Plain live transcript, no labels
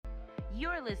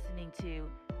You're listening to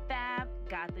Fab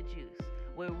Got the Juice,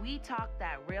 where we talk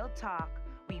that real talk,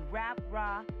 we rap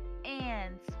raw,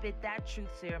 and spit that truth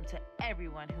serum to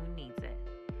everyone who needs it.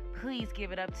 Please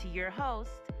give it up to your host,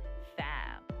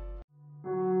 Fab.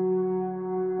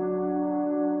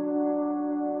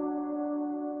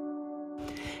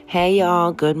 Hey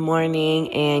y'all, good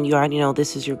morning, and you already know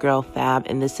this is your girl Fab,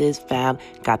 and this is Fab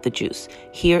Got the Juice.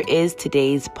 Here is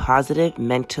today's positive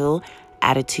mental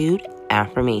attitude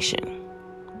affirmation.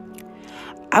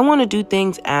 I want to do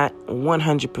things at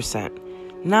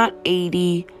 100%, not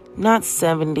 80, not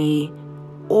 70,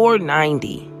 or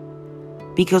 90.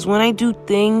 Because when I do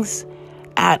things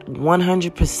at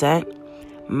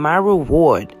 100%, my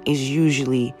reward is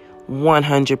usually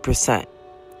 100%.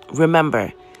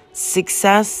 Remember,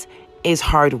 success is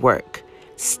hard work.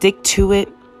 Stick to it,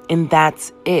 and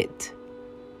that's it.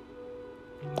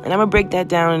 And I'm going to break that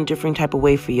down in a different type of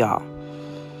way for y'all.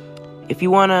 If you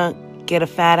want to get a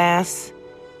fat ass,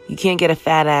 you can't get a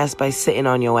fat ass by sitting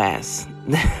on your ass.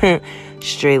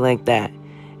 Straight like that.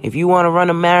 If you want to run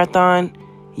a marathon,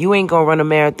 you ain't going to run a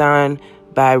marathon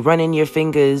by running your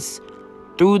fingers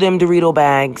through them Dorito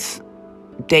bags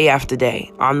day after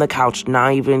day on the couch,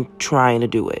 not even trying to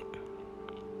do it.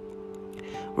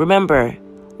 Remember,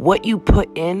 what you put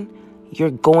in,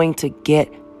 you're going to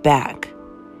get back.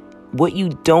 What you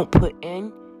don't put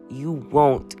in, you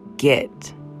won't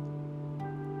get.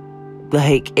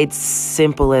 Like, it's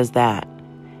simple as that.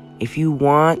 If you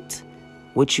want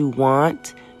what you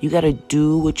want, you got to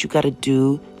do what you got to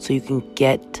do so you can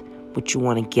get what you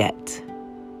want to get.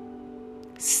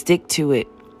 Stick to it,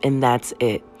 and that's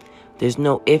it. There's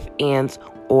no ifs, ands,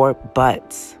 or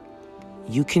buts.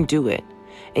 You can do it.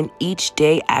 And each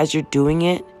day as you're doing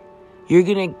it, you're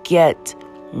going to get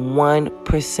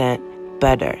 1%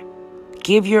 better.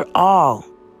 Give your all.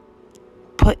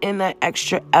 Put in that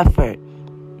extra effort.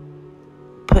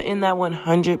 Put in that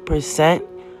 100%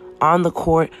 on the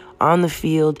court, on the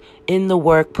field, in the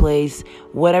workplace,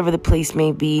 whatever the place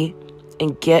may be,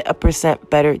 and get a percent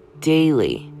better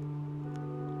daily.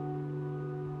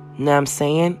 Know what I'm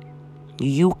saying?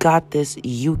 You got this.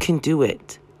 You can do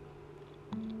it.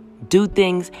 Do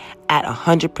things at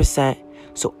 100%,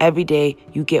 so every day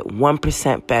you get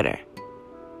 1% better.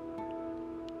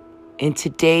 And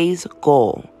today's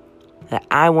goal that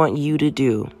I want you to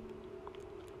do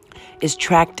is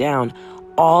track down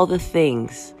all the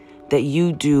things that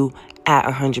you do at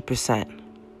 100%.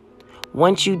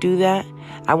 Once you do that,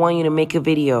 I want you to make a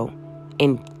video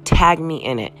and tag me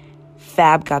in it.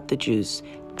 Fab Got the Juice.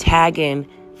 Tag in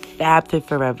Fab Fit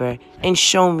Forever and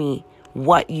show me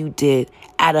what you did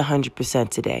at 100%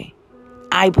 today.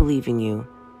 I believe in you.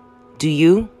 Do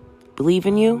you believe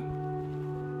in you?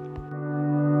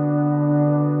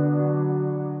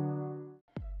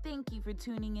 Thank you for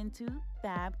tuning into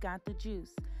Fab Got the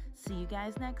Juice. See you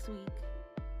guys next week.